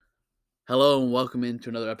Hello and welcome into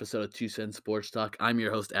another episode of Two Cent Sports Talk. I'm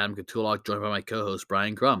your host Adam Katulak, joined by my co-host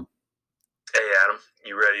Brian Crum. Hey Adam,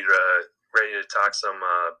 you ready to talk some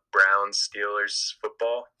Browns Steelers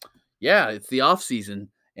football? Yeah, it's the off season,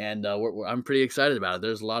 and I'm pretty excited about it.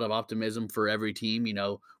 There's a lot of optimism for every team.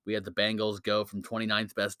 We had the Bengals go from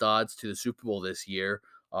 29th best odds to the Super Bowl this year,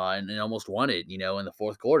 and almost won it. In the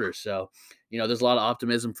fourth quarter. So, there's a lot of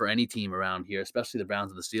optimism for any team around here, especially the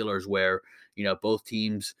Browns and the Steelers, where both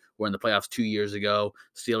teams were in the playoffs 2 years ago.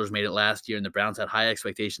 Steelers made it last year, and the Browns had high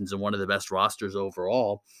expectations and one of the best rosters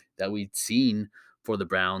overall that we'd seen for the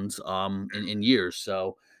Browns in years.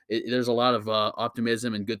 So there's a lot of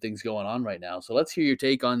optimism and good things going on right now. So let's hear your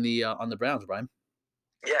take on the Browns, Brian.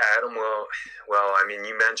 Yeah, Adam. Well, I mean,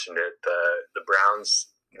 you mentioned it. The Browns,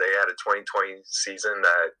 they had a 2020 season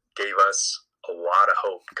that gave us a lot of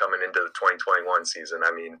hope coming into the 2021 season.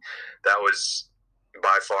 I mean, that was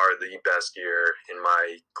by far the best year in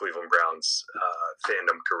my Cleveland Browns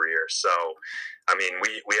fandom career. So, I mean,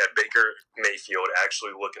 we had Baker Mayfield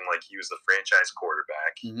actually looking like he was the franchise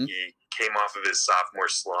quarterback. Mm-hmm. He came off of his sophomore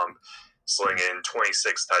slump, slinging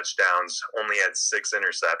 26 touchdowns, only had 6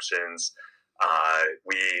 interceptions.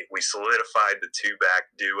 We solidified the two back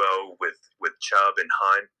duo with Chubb and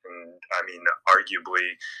Hunt, and I mean, arguably,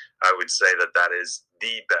 I would say that is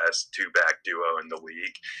the best two back duo in the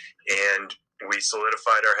league. And we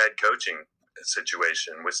solidified our head coaching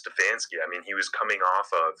situation with Stefanski. I mean, he was coming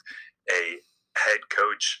off of a head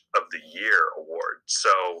coach of the year award.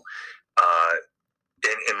 So,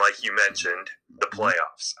 and like you mentioned, the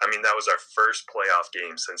playoffs. I mean, that was our first playoff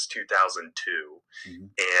game since 2002. Mm-hmm.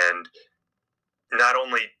 And not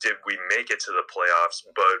only did we make it to the playoffs,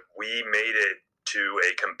 but we made it to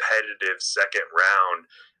a competitive second round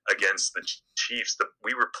against the Chiefs.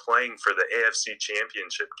 We were playing for the AFC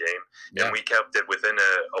Championship game, and we kept it within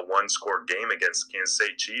a one-score game against the Kansas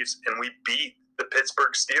City Chiefs, and we beat the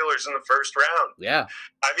Pittsburgh Steelers in the first round. Yeah.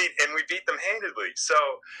 I mean, and we beat them handedly. So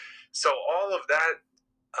all of that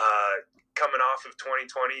coming off of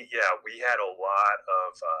 2020, yeah, we had a lot of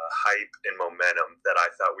hype and momentum that I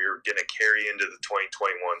thought we were going to carry into the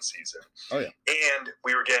 2021 season. Oh, yeah. And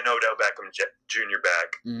we were getting Odell Beckham Jr.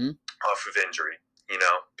 back off of injury.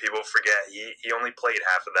 People forget he only played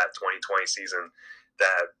half of that 2020 season.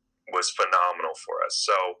 That was phenomenal for us.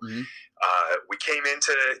 So we came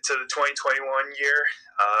into the 2021 year.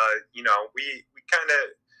 We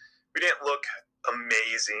didn't look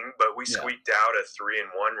amazing, but we squeaked out a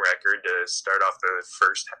 3-1 record to start off the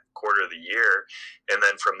first quarter of the year, and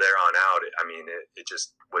then from there on out, it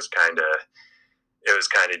just was kind of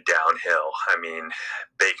downhill. I mean,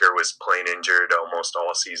 Baker was playing injured almost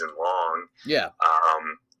all season long. Yeah.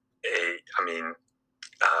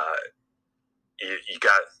 You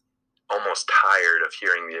got almost tired of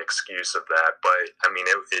hearing the excuse of that, but I mean,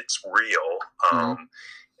 it's real.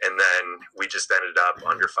 And then we just ended up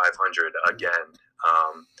under 500 again.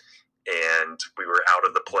 And we were out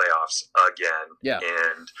of the playoffs again. Yeah.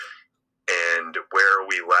 And where are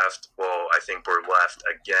we left? Well, I think we're left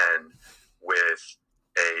again with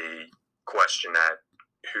a question at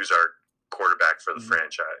who's our quarterback for the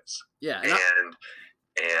franchise. Yeah.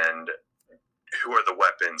 And who are the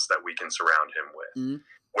weapons that we can surround him with?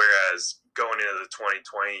 Whereas going into the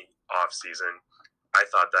 2020 offseason, I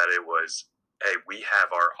thought that it was, hey, we have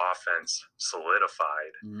our offense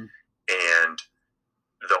solidified, and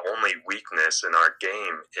the only weakness in our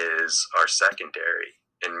game is our secondary,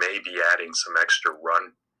 and maybe adding some extra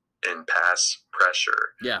run and pass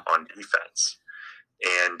pressure on defense.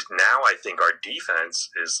 And now I think our defense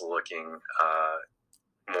is looking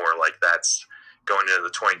more like that's going into the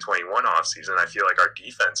 2021 offseason. I feel like our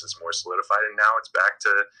defense is more solidified, and now it's back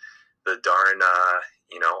to the darn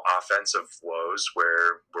offensive woes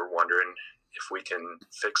where we're wondering if we can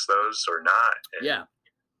fix those or not. Yeah.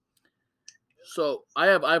 So I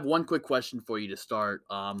have one quick question for you to start.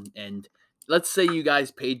 And let's say you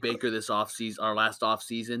guys paid Baker this offseason, our last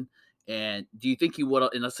offseason, and do you think he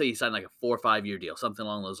would? And let's say he signed like a 4 or 5 year deal, something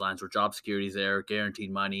along those lines, where job security's there,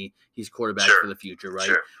 guaranteed money, he's quarterback for the future, right?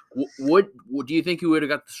 Sure. Do you think he would have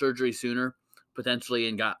got the surgery sooner, potentially,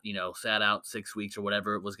 and got sat out 6 weeks or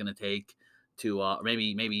whatever it was going to take to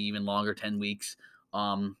maybe even longer, 10 weeks?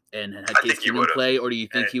 And had Case Keenum play, or do you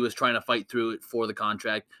think he was trying to fight through it for the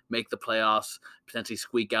contract, make the playoffs, potentially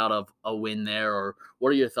squeak out of a win there, or what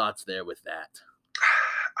are your thoughts there with that?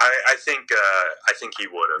 I think he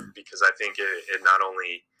would have, because I think it not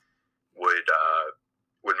only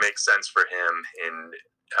would make sense for him, and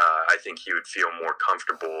I think he would feel more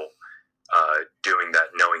comfortable doing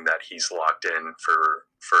that, knowing that he's locked in for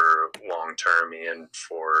long term and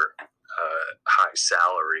for high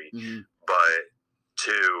salary, but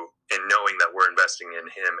and investing in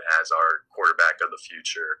him as our quarterback of the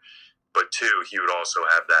future. But two, he would also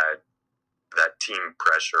have that team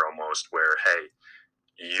pressure almost where, hey,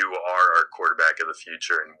 you are our quarterback of the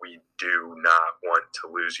future, and we do not want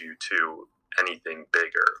to lose you to anything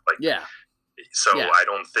bigger. So I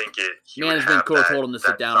don't think he management could have told him to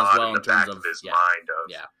sit down as well in terms of his mind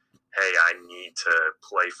of, hey, I need to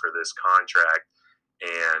play for this contract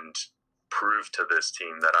and prove to this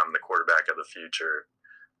team that I'm the quarterback of the future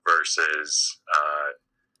versus,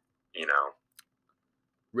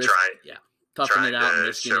 toughing it out and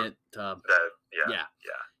risking it.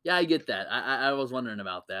 Yeah, I get that. I was wondering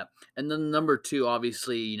about that. And then number two,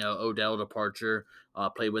 obviously, Odell departure,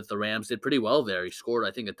 played with the Rams, did pretty well there. He scored,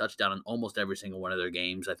 I think, a touchdown in almost every single one of their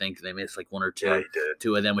games. I think they missed like one or two,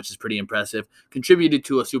 two of them, which is pretty impressive. Contributed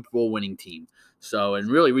to a Super Bowl winning team. So, and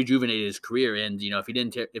really rejuvenated his career. And, if he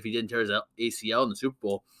didn't tear his ACL in the Super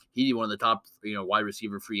Bowl, he'd be one of the top, wide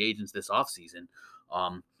receiver free agents this offseason.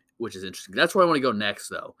 Which is interesting. That's where I want to go next,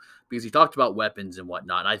 though, because you talked about weapons and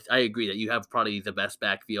whatnot. I agree that you have probably the best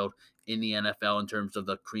backfield in the NFL in terms of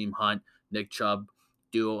the Kareem Hunt, Nick Chubb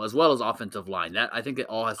duo, as well as offensive line. That I think it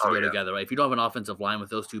all has to go together, right? If you don't have an offensive line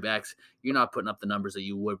with those two backs, you're not putting up the numbers that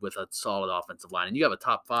you would with a solid offensive line. And you have a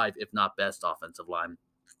top 5, if not best, offensive line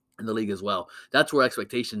in the league as well. That's where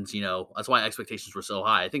expectations, that's why expectations were so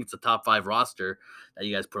high. I think it's a top 5 roster that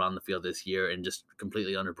you guys put on the field this year and just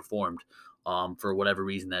completely underperformed. For whatever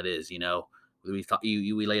reason that is, we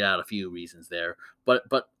laid out a few reasons there, but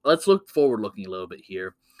let's look forward looking a little bit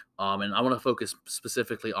here. And I want to focus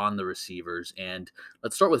specifically on the receivers, and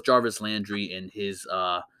let's start with Jarvis Landry and his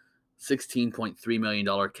 $16.3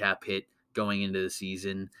 million cap hit going into the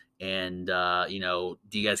season. And,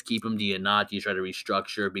 do you guys keep him? Do you not? Do you try to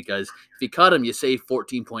restructure? Because if you cut him, you save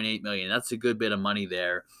 $14.8 million. That's a good bit of money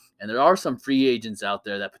there. And there are some free agents out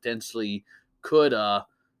there that potentially could,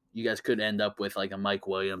 you guys could end up with like a Mike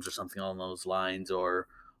Williams or something along those lines, or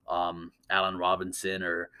Allen Robinson,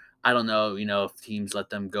 or I don't know, if teams let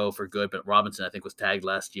them go for good. But Robinson, I think, was tagged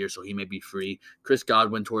last year, so he may be free. Chris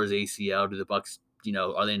Godwin tore his ACL. Do the Bucs,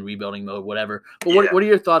 are they in rebuilding mode? Whatever. But what are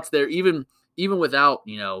your thoughts there? Even without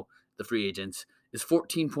the free agents, is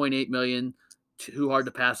 $14.8 million too hard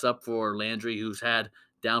to pass up for Landry, who's had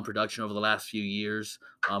down production over the last few years?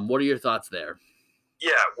 What are your thoughts there?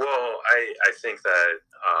 Yeah, well, I think that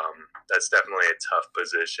that's definitely a tough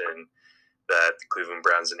position that the Cleveland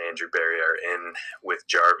Browns and Andrew Berry are in with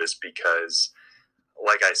Jarvis because,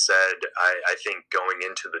 like I said, I think going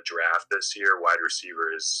into the draft this year, wide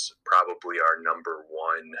receiver is probably our number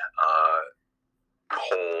one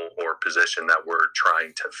hole or position that we're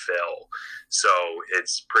trying to fill. So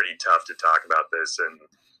it's pretty tough to talk about this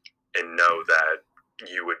and know that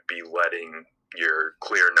you would be letting your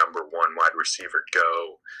clear number one wide receiver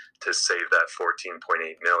go to save that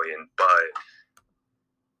 $14.8 million. But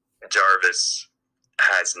Jarvis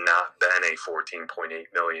has not been a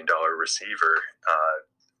 $14.8 million receiver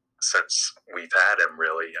since we've had him,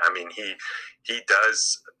 really. I mean, he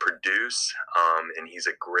does produce, and he's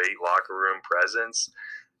a great locker room presence,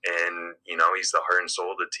 and he's the heart and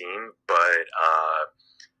soul of the team. But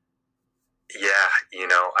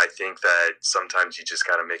I think that sometimes you just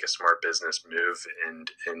got to make a smart business move and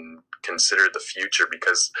consider the future,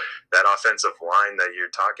 because that offensive line that you're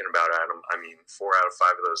talking about, Adam, I mean, 4 out of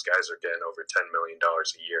 5 of those guys are getting over $10 million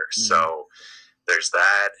a year. Mm-hmm. So there's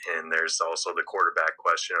that, and there's also the quarterback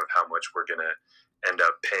question of how much we're going to end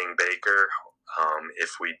up paying Baker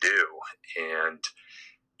if we do. And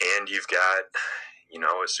you've got,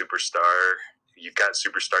 a superstar. You've got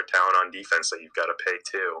superstar talent on defense that you've got to pay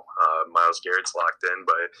too. Myles Garrett's locked in,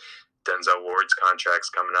 but Denzel Ward's contract's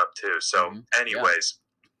coming up too. So, anyways,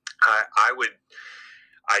 I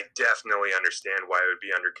definitely understand why it would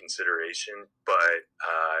be under consideration. But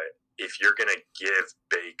if you're going to give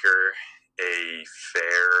Baker a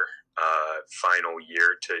fair final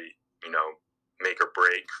year to, make or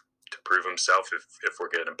break to prove himself, if we're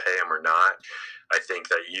going to pay him or not, I think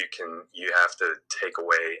that you have to take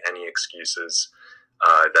away any excuses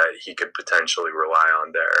that he could potentially rely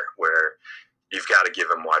on there, where you've got to give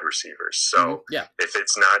him wide receivers. So if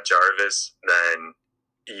it's not Jarvis, then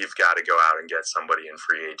you've got to go out and get somebody in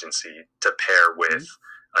free agency to pair with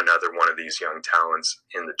another one of these young talents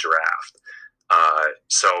in the draft.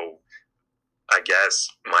 So I guess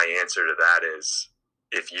my answer to that is,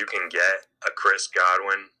 if you can get a Chris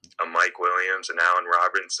Godwin, a Mike Williams, an Allen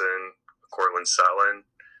Robinson, Cortland Sutton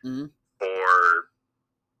for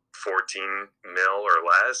 14 mil or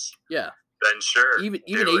less, then sure. Even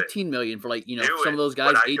 18 million for some of those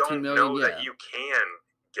guys, 18 million. I don't know that you can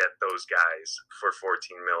get those guys for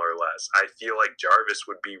 14 mil or less. I feel like Jarvis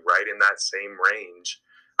would be right in that same range,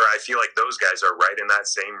 or I feel like those guys are right in that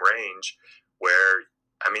same range where,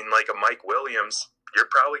 I mean, like a Mike Williams, you're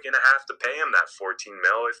probably going to have to pay him that 14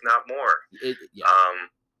 mil, if not more. Yeah.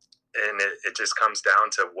 And it just comes down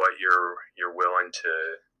to what you're willing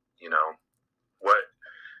to, you know,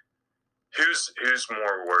 who's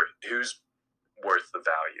worth the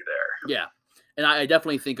value there. Yeah. And I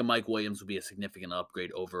definitely think a Mike Williams would be a significant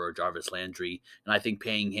upgrade over a Jarvis Landry. And I think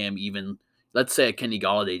paying him even, let's say a Kenny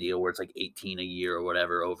Golladay deal where it's like 18 a year or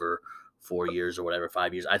whatever over 4 years or whatever,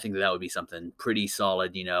 5 years, I think that would be something pretty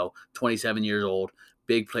solid, 27 years old,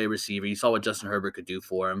 big play receiver. You saw what Justin Herbert could do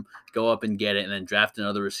for him. Go up and get it and then draft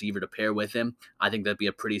another receiver to pair with him. I think that'd be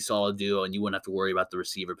a pretty solid duo, and you wouldn't have to worry about the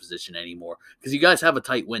receiver position anymore. Because you guys have a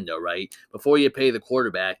tight window, right? Before you pay the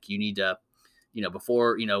quarterback, you need to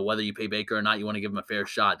before, whether you pay Baker or not, you want to give him a fair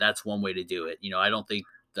shot. That's one way to do it. I don't think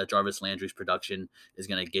that Jarvis Landry's production is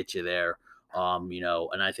going to get you there.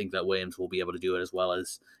 And I think that Williams will be able to do it as well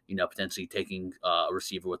as, potentially taking a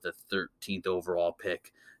receiver with the 13th overall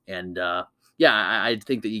pick. And I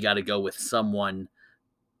think that you got to go with someone,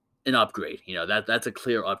 an upgrade. That's a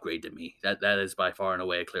clear upgrade to me. That is by far and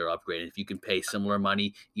away a clear upgrade. And if you can pay similar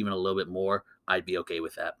money, even a little bit more, I'd be okay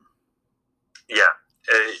with that. Yeah.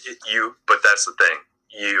 But that's the thing.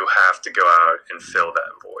 You have to go out and fill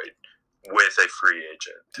that void with a free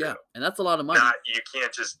agent. Too. Yeah, and that's a lot of money. You can't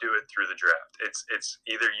just do it through the draft. It's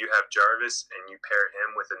either you have Jarvis and you pair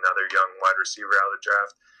him with another young wide receiver out of the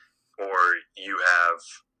draft, or you have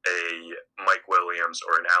a Mike Williams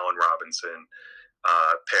or an Allen Robinson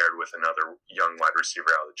paired with another young wide receiver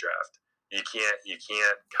out of the draft. You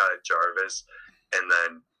can't cut Jarvis and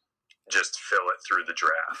then just fill it through the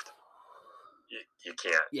draft. You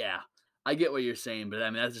can't. Yeah, I get what you're saying, but I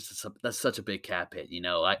mean that's such a big cap hit. You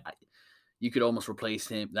could almost replace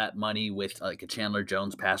that money with like a Chandler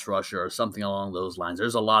Jones pass rusher or something along those lines.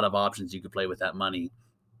 There's a lot of options you could play with that money,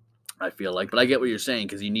 I feel like. But I get what you're saying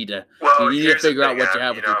because you need to figure out what you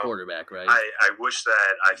have with your quarterback, right? I wish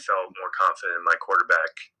that I felt more confident in my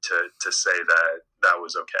quarterback to say that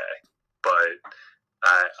was okay, but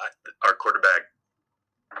our quarterback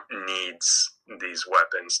needs these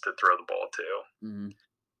weapons to throw the ball to. Mm-hmm.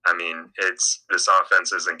 I mean, this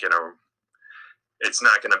offense it's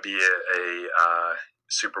not going to be a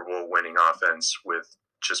Super Bowl winning offense with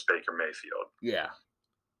just Baker Mayfield. Yeah,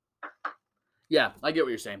 I get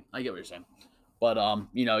what you're saying. But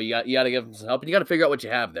you got to give him some help, and you got to figure out what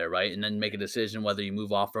you have there, right? And then make a decision whether you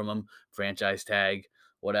move off from him, franchise tag,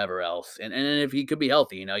 whatever else. And if he could be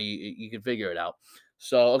healthy, you can figure it out.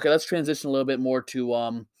 So, okay, let's transition a little bit more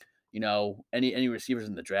to, any receivers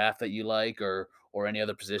in the draft that you like or any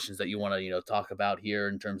other positions that you want to, talk about here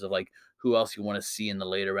in terms of like who else you want to see in the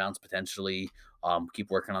later rounds potentially. Keep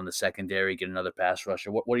working on the secondary, get another pass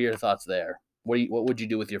rusher. What are your thoughts there? What would you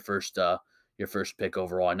do with your first pick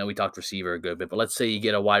overall? I know we talked receiver a good bit, but let's say you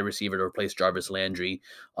get a wide receiver to replace Jarvis Landry,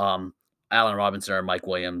 Allen Robinson or Mike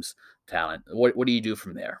Williams talent. What do you do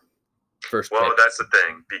from there? First pick. That's the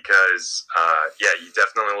thing because you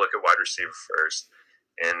definitely look at wide receiver first,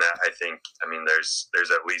 and I think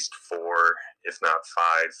there's at least 4, if not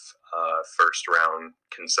 5, first round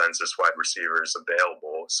consensus wide receivers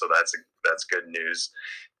available. So that's good news.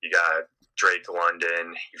 You got Drake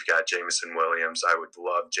London, you've got Jameson Williams. I would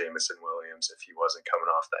love Jameson Williams if he wasn't coming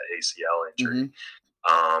off that ACL injury.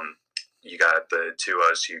 Mm-hmm. You got the 2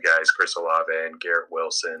 OSU guys, Chris Olave and Garrett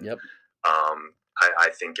Wilson. Yep. I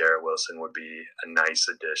think Garrett Wilson would be a nice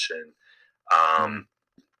addition.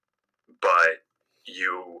 But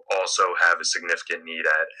you also have a significant need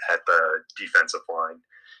at the defensive line.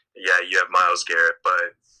 Yeah, you have Myles Garrett,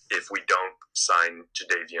 but if we don't sign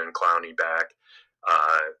Jadeveon Clowney back,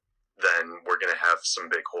 then we're going to have some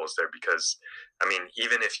big holes there because,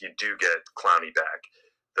 even if you do get Clowney back,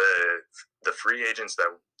 the free agents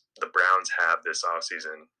that the Browns have this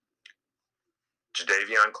offseason,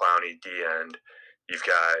 Jadeveon Clowney, D-end. You've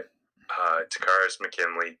got Takaris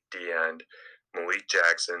McKinley, D-end. Malik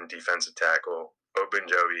Jackson, defensive tackle.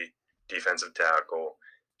 Ogunjobi, defensive tackle.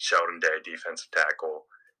 Sheldon Day, defensive tackle.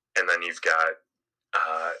 And then you've got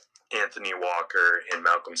Anthony Walker and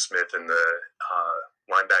Malcolm Smith in the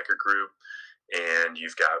linebacker group. And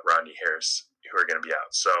you've got Rodney Harris, who are going to be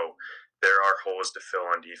out. So there are holes to fill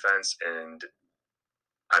on defense. And,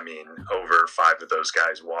 over 5 of those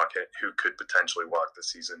guys who could potentially walk the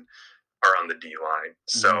season are on the D-line.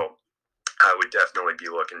 So I would definitely be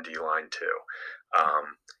looking D-line too.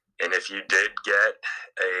 And if you did get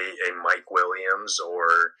a Mike Williams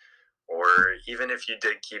or even if you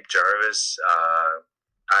did keep Jarvis,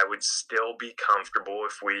 I would still be comfortable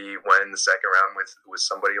if we went in the second round with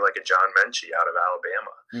somebody like a John Mechie out of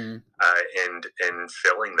Alabama, and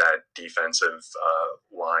filling that defensive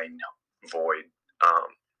line void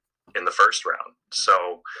in the first round.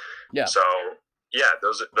 So yeah,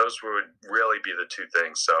 those would really be the two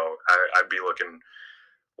things. So I'd be looking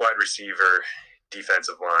wide receiver,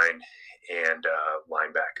 defensive line, and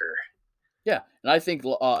linebacker. yeah, and I think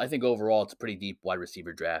overall it's a pretty deep wide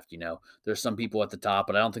receiver draft. There's some people at the top,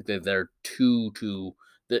 but I don't think that they're too.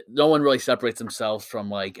 That no one really separates themselves from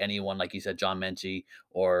like anyone, like you said, John Mechie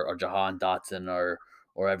or Jahan Dotson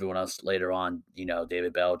or everyone else later on.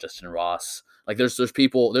 David Bell, Justin Ross. Like there's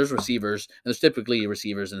receivers, and there's typically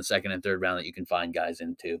receivers in the second and third round that you can find guys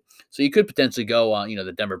into. So you could potentially go on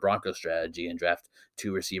the Denver Broncos strategy and draft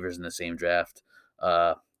two receivers in the same draft.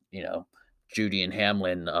 You know, Judy and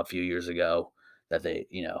Hamlin a few years ago that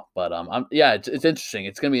but it's interesting.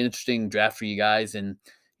 It's going to be an interesting draft for you guys. And,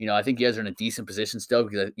 I think you guys are in a decent position still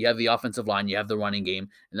because you have the offensive line, you have the running game,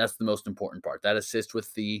 and that's the most important part. That assists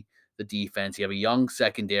with the defense. You have a young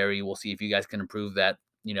secondary. We'll see if you guys can improve that,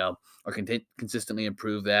 or consistently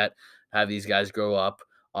improve that, have these guys grow up.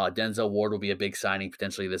 Denzel Ward will be a big signing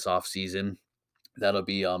potentially this offseason. That'll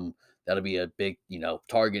be a big,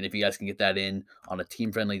 target if you guys can get that in on a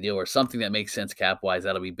team-friendly deal or something that makes sense cap-wise.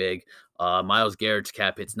 That'll be big. Myles Garrett's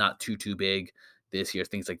cap hit's not too big this year.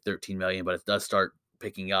 Things like $13 million, but it does start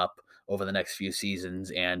picking up over the next few seasons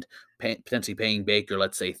and potentially paying Baker,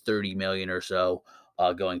 let's say $30 million or so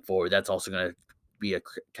going forward. That's also going to be a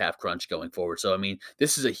cap crunch going forward. So, I mean,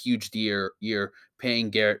 this is a huge year paying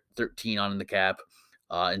Garrett 13 on the cap.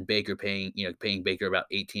 And Baker paying Baker about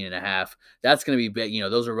 18 and a half. That's going to be big.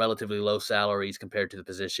 Those are relatively low salaries compared to the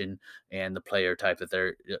position and the player type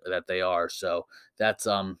that they are. So that's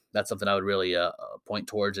something I would really point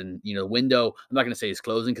towards. And window, I'm not going to say it's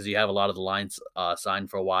closing because you have a lot of the lines signed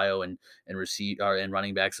for a while and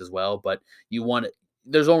running backs as well. But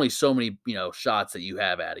there's only so many shots that you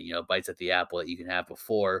have at it, bites at the apple that you can have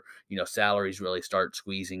before salaries really start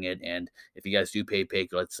squeezing it. And if you guys do pay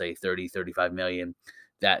Baker, let's say 35 million,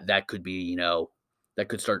 that could be that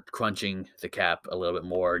could start crunching the cap a little bit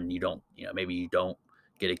more, and maybe you don't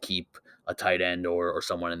get to keep a tight end or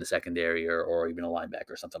someone in the secondary or even a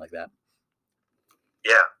linebacker or something like that.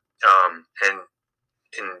 Yeah, and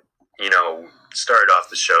started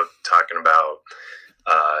off the show talking about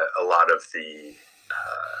a lot of the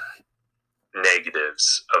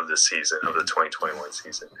negatives of the season, of the 2021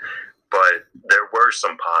 season, but there were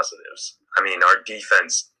some positives. I mean, our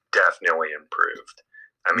defense definitely improved.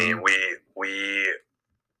 I mean, we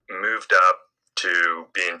moved up to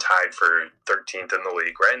being tied for 13th in the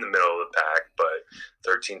league, right in the middle of the pack, but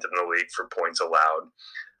 13th in the league for points allowed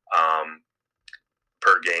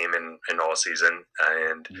per game in all season.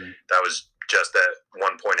 And that was just at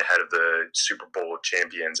 1 point ahead of the Super Bowl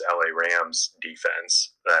champions LA Rams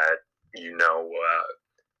defense that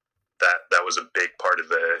that was a big part of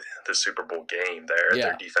the Super Bowl game there. Yeah.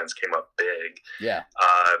 Their defense came up big. Yeah.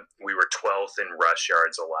 We were 12th in rush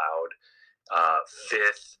yards allowed,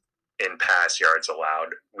 5th in pass yards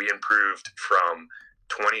allowed. We improved from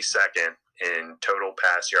 22nd in total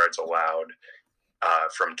pass yards allowed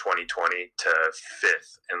from 2020 to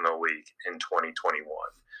 5th in the league in 2021.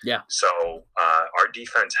 Yeah. So our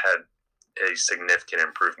defense had a significant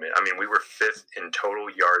improvement. I mean, we were 5th in total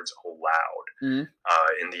yards allowed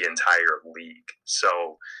in the entire league.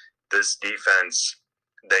 So this defense,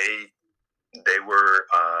 they were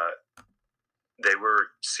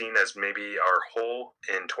seen as maybe our hole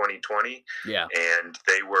in 2020. Yeah. And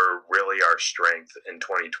they were really our strength in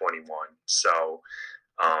 2021. So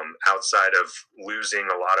outside of losing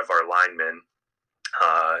a lot of our linemen,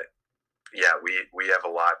 we have a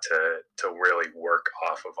lot to really work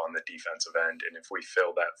off of on the defensive end, and if we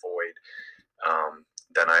fill that void,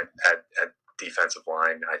 then at defensive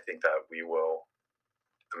line, I think that we will.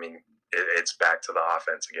 I mean, it's back to the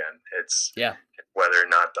offense again. It's whether or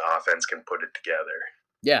not the offense can put it together.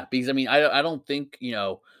 Yeah, because I mean, I don't think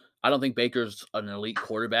I don't think Baker's an elite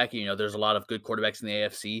quarterback. There's a lot of good quarterbacks in the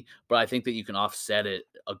AFC, but I think that you can offset it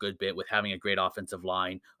a good bit with having a great offensive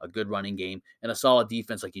line, a good running game, and a solid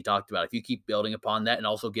defense like you talked about. If you keep building upon that and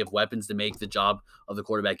also give weapons to make the job of the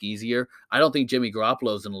quarterback easier, I don't think Jimmy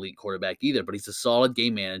Garoppolo is an elite quarterback either, but he's a solid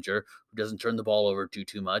game manager who doesn't turn the ball over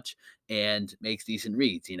too much and makes decent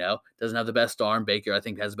reads, Doesn't have the best arm. Baker, I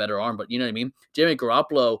think, has a better arm, but you know what I mean? Jimmy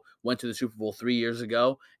Garoppolo went to the Super Bowl 3 years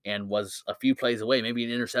ago and was a few plays away, maybe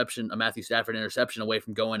a Matthew Stafford interception away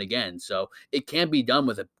from going again. So it can be done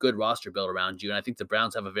with a good roster built around you. And I think the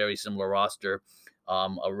Browns have a very similar roster, a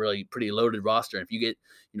really pretty loaded roster. And if you get,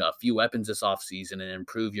 a few weapons this offseason and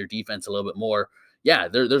improve your defense a little bit more, yeah,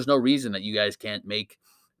 there's no reason that you guys can't make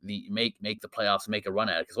the playoffs, make a run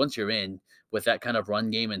at it. Because once you're in with that kind of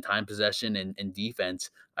run game and time possession and defense,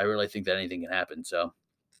 I really think that anything can happen. So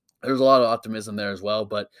there's a lot of optimism there as well,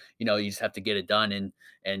 but you just have to get it done,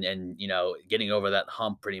 and getting over that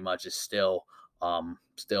hump pretty much is still a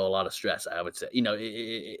lot of stress. I would say,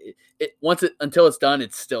 once it until it's done,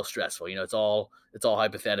 it's still stressful. It's all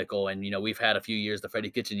hypothetical, and we've had a few years, the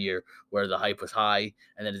Freddie Kitchen year, where the hype was high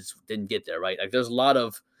and then it just didn't get there, right? Like there's a lot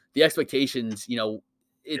of the expectations.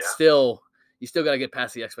 It's Yeah. still you still got to get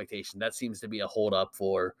past the expectation. That seems to be a hold up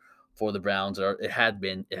for the Browns, or it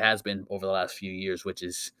has been over the last few years, which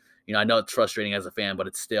is I know it's frustrating as a fan, but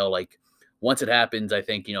it's still like once it happens, I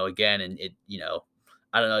think, again, and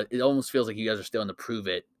I don't know, it almost feels like you guys are still in the prove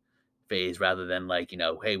it phase rather than like,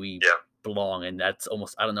 hey, we Yeah. belong. And that's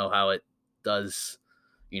almost, I don't know how it does,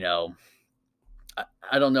 you know,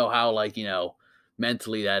 I don't know how, like,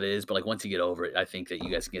 mentally that is, but like once you get over it, I think that you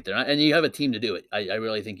guys can get there. And you have a team to do it. I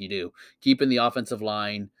really think you do. Keeping the offensive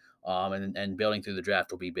line and building through the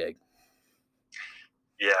draft will be big.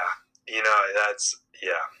 Yeah.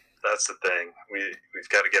 That's the thing. We've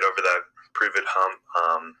got to get over that prove it hump.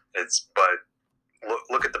 But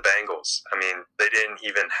look at the Bengals. I mean, they didn't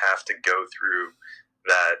even have to go through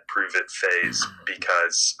that prove it phase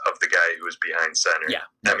because of the guy who was behind center. Yeah,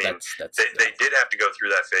 no, I mean, that's they did have to go through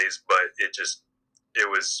that phase, but it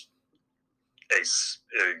was a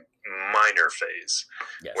minor phase.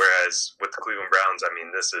 yes. Whereas with the Cleveland Browns, I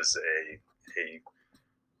mean, this is a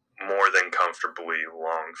more than comfortably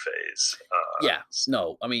long phase.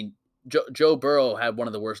 No, I mean, Joe Burrow had one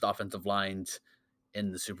of the worst offensive lines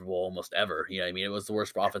in the Super Bowl almost ever. I mean, it was the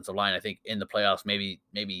worst offensive line, I think, in the playoffs, maybe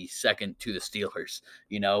second to the Steelers,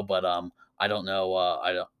 but I don't know.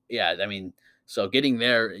 I don't, yeah, I mean, so getting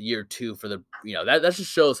there year two for the, that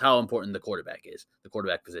just shows how important the quarterback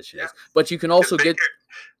position is. But you can also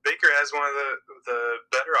Baker has one of the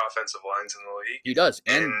better offensive lines in the league. He does,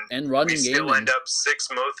 and running we game. Still end up sixth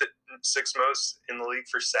most in the league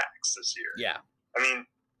for sacks this year. Yeah, I mean,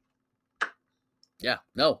 yeah,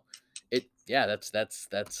 no, you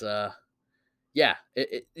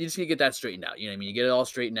just need to get that straightened out. I mean, you get it all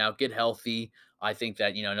straightened out, get healthy. I think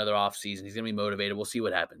that another off season, he's gonna be motivated. We'll see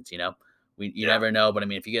what happens. You never know, but I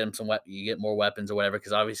mean, if you get him you get more weapons or whatever,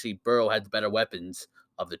 because obviously Burrow had the better weapons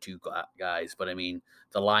of the two guys. But I mean,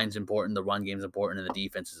 the line's important, the run game's important, and the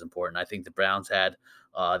defense is important. I think the Browns had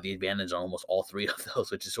the advantage on almost all three of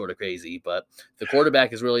those, which is sort of crazy. But the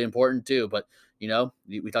quarterback is really important too. But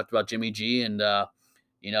we talked about Jimmy G, and a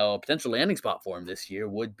potential landing spot for him this year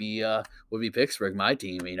would be Pittsburgh, my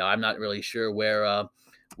team. I'm not really sure where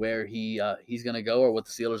he's going to go or what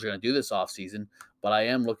the Steelers are going to do this offseason, but I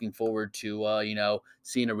am looking forward to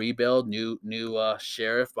seeing a rebuild, new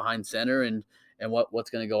sheriff behind center, and what's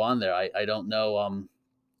going to go on there. I don't know.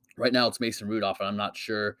 Right now it's Mason Rudolph, and I'm not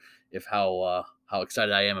sure if how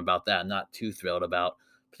excited I am about that. I'm not too thrilled about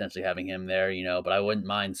potentially having him there, but I wouldn't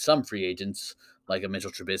mind some free agents like a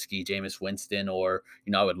Mitchell Trubisky, Jameis Winston, or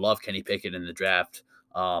I would love Kenny Pickett in the draft,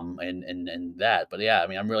 and that. But yeah, I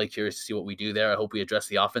mean, I'm really curious to see what we do there. I hope we address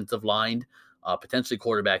the offensive line, potentially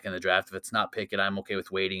quarterback in the draft. If it's not Pickett, I'm okay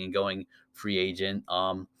with waiting and going free agent.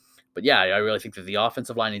 But yeah, I really think that the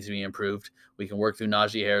offensive line needs to be improved. We can work through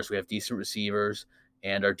Najee Harris. We have decent receivers,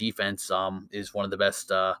 and our defense is one of the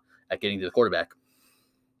best at getting to the quarterback.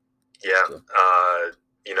 Yeah, so.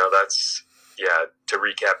 To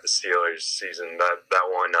recap the Steelers season, that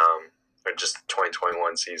one, or just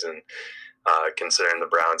 2021 season, considering the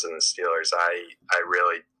Browns and the Steelers, I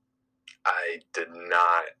did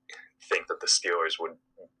not think that the Steelers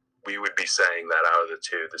we would be saying that out of the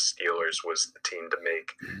two, the Steelers was the team to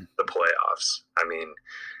make the playoffs. I mean,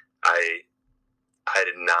 I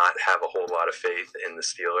did not have a whole lot of faith in the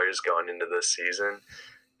Steelers going into this season.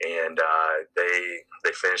 And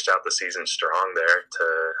they finished out the season strong there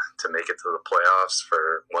to make it to the playoffs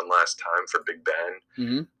for one last time for Big Ben.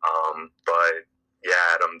 Mm-hmm. But yeah,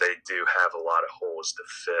 Adam, they do have a lot of holes to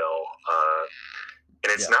fill.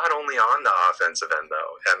 And it's not only on the offensive end,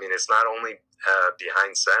 though. I mean, it's not only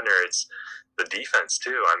behind center; it's the defense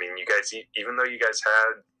too. I mean, you guys, even though you guys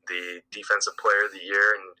had the defensive player of the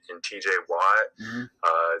year in T.J. Watt,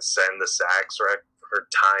 setting the sacks record. Or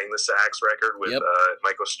tying the sacks record with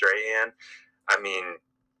Michael Strahan. I mean,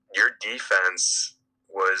 your defense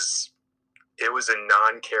was a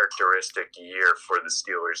non-characteristic year for the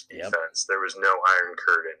Steelers defense. There was no Iron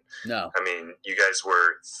Curtain. No. I mean, you guys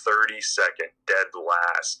were 32nd, dead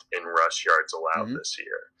last in rush yards allowed this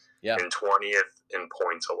year. Yeah. And 20th in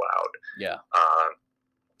points allowed. Yeah.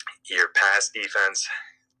 Your pass defense,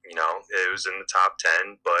 it was in the top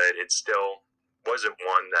 10, but it's still wasn't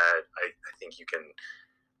one that I think you can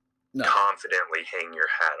confidently hang your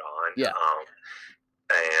hat on. Yeah.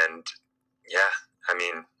 And yeah, I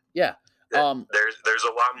mean, yeah. There's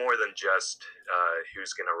a lot more than just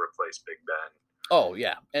who's going to replace Big Ben. Oh,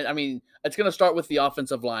 yeah. And I mean, it's going to start with the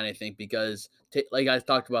offensive line, I think, because like I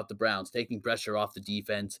talked about the Browns, taking pressure off the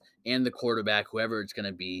defense and the quarterback, whoever it's going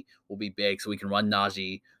to be, will be big. So we can run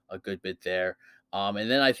Najee a good bit there.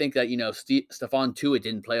 And then I think that, Stephon Tuitt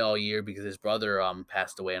didn't play all year because his brother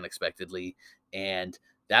passed away unexpectedly. And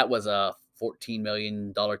that was a $14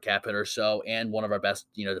 million cap hit or so, and one of our best,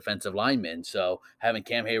 defensive linemen. So having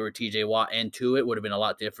Cam Hayward, TJ Watt, and Tuitt would have been a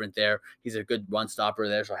lot different there. He's a good run stopper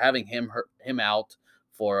there. So having him out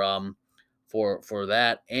for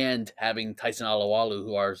that, and having Tyson Alualu,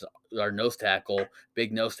 who our nose tackle,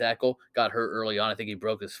 big nose tackle, got hurt early on. I think he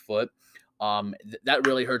broke his foot. That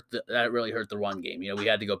really hurt the run game. We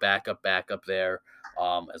had to go back up there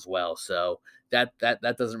as well. So that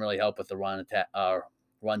doesn't really help with the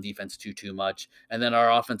run defense too much. And then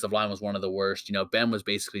our offensive line was one of the worst. Ben was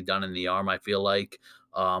basically done in the arm, I feel like.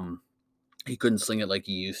 He couldn't sling it like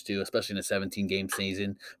he used to, especially in a 17-game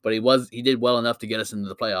season. But he did well enough to get us into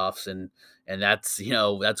the playoffs, and that's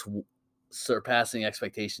surpassing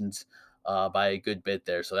expectations by a good bit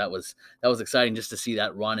there. So that was exciting just to see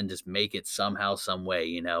that run and just make it somehow, some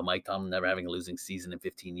way. Mike Tomlin never having a losing season in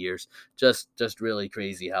 15 years. Just really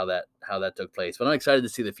crazy how that took place. But I'm excited to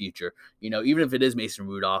see the future. Even if it is Mason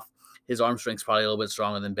Rudolph, his arm strength's probably a little bit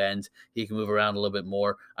stronger than Ben's. He can move around a little bit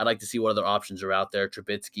more. I'd like to see what other options are out there.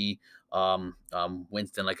 Trubisky,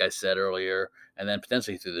 Winston, like I said earlier, and then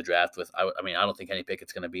potentially through the draft with, I don't think Kenny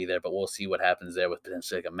Pickett's going to be there, but we'll see what happens there with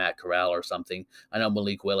potentially like a Matt Corral or something. I know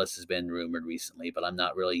Malik Willis has been rumored recently, but I'm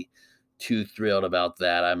not really too thrilled about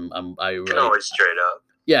that. I can always trade up.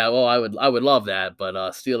 Yeah, well, I would love that, but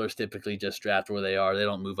Steelers typically just draft where they are. They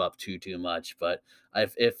don't move up too much. But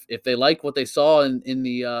if they like what they saw in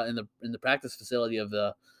the practice facility of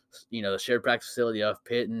the shared practice facility of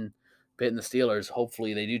Pitt and the Steelers,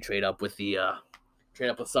 hopefully they do trade up with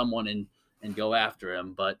someone and go after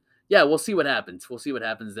him. But yeah, we'll see what happens. We'll see what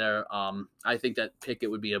happens there. I think that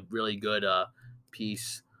Pickett would be a really good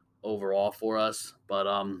piece overall for us. But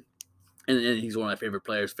and he's one of my favorite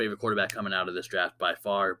quarterback coming out of this draft by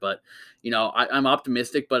far. But, I'm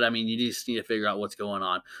optimistic, but you just need to figure out what's going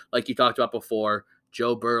on. Like you talked about before,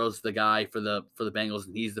 Joe Burrow's the guy for the Bengals,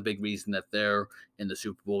 and he's the big reason that they're in the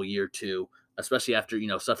Super Bowl year 2, especially after,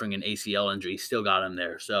 suffering an ACL injury. He still got him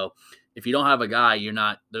there. So if you don't have a guy,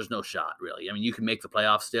 there's no shot really. You can make the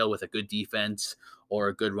playoffs still with a good defense or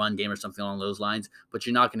a good run game or something along those lines, but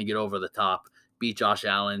you're not going to get over the top, beat Josh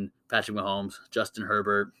Allen, Patrick Mahomes, Justin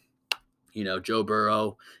Herbert, Joe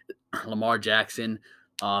Burrow, Lamar Jackson.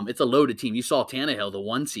 It's a loaded team. You saw Tannehill, the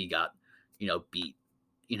 1 seed, got, beat,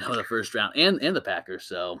 the first round, and the Packers.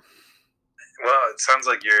 So, well, it sounds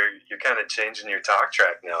like you're kind of changing your talk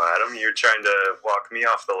track now, Adam. You're trying to walk me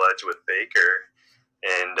off the ledge with Baker,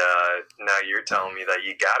 and now you're telling me that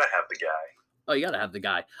you gotta have the guy. Oh, you gotta have the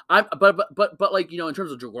guy. But like in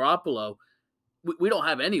terms of Garoppolo, we don't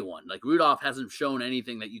have anyone. Like Rudolph hasn't shown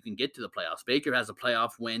anything that you can get to the playoffs. Baker has a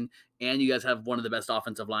playoff win, and you guys have one of the best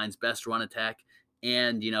offensive lines, best run attack,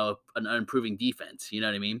 and an improving defense. You know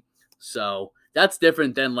what I mean? So that's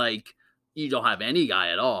different than like you don't have any guy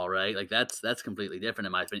at all, right? Like that's completely different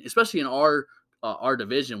in my opinion, especially in our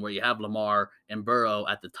division where you have Lamar and Burrow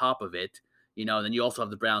at the top of it. And then you also have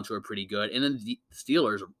the Browns who are pretty good, and then the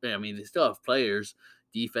Steelers. They still have players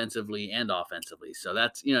defensively and offensively. So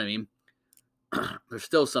that's what I mean. There's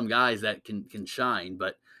still some guys that can shine,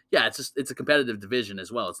 but yeah, it's a competitive division as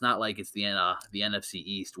well. It's not like it's the NFC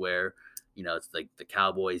East where it's like the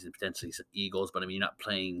Cowboys and potentially some Eagles, but you're not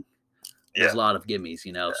playing. There's a lot of gimmies,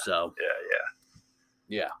 So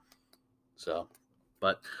yeah. So,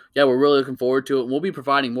 but yeah, we're really looking forward to it. We'll be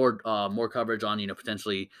providing more coverage on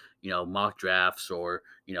potentially mock drafts or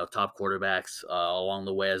top quarterbacks along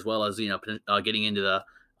the way, as well as getting into the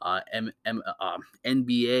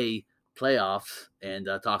NBA playoffs and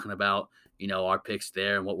talking about our picks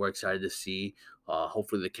there and what we're excited to see.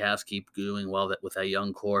 Hopefully the Cavs keep doing well with that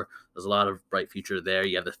young core. There's a lot of bright future there.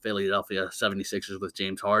 You have the Philadelphia 76ers with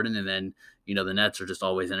James Harden, and then the Nets are just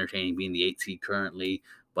always entertaining, being the 8th seed currently,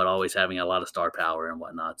 but always having a lot of star power and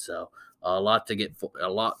whatnot. So a lot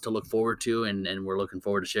to look forward to, and we're looking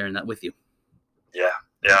forward to sharing that with you. Yeah,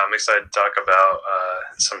 I'm excited to talk about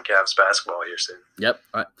some Cavs basketball here soon. Yep.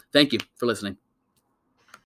 All right. Thank you for listening.